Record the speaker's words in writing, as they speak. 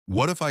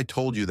What if I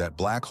told you that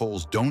black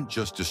holes don't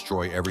just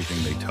destroy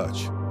everything they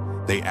touch?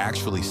 They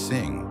actually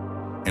sing,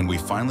 and we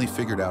finally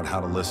figured out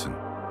how to listen.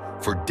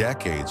 For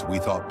decades, we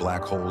thought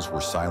black holes were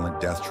silent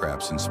death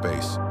traps in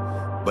space,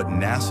 but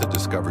NASA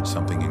discovered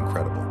something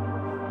incredible.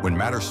 When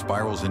matter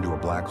spirals into a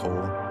black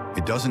hole,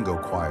 it doesn't go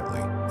quietly,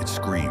 it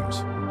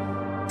screams.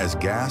 As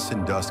gas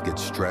and dust get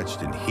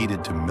stretched and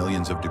heated to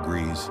millions of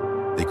degrees,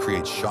 they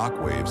create shock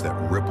waves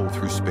that ripple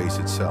through space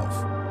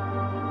itself.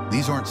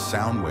 These aren't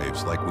sound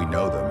waves like we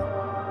know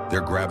them, they're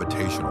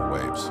gravitational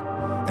waves.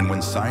 And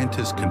when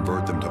scientists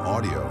convert them to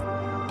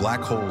audio, black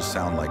holes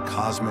sound like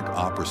cosmic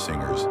opera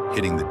singers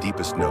hitting the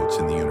deepest notes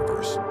in the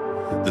universe.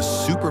 The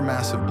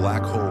supermassive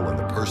black hole in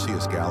the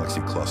Perseus galaxy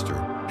cluster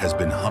has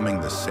been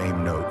humming the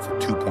same note for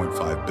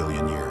 2.5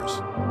 billion years.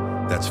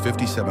 That's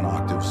 57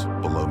 octaves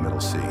below middle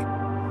C.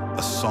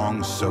 A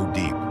song so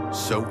deep,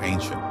 so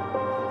ancient,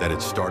 that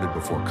it started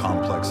before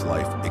complex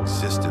life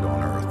existed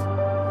on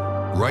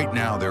Earth. Right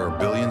now, there are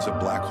billions of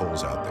black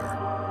holes out there,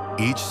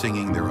 each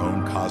singing their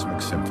own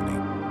cosmic symphony.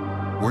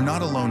 We're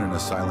not alone in a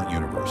silent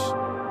universe.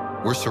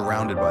 We're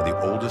surrounded by the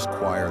oldest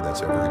choir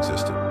that's ever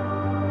existed.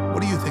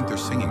 What do you think they're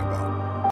singing about?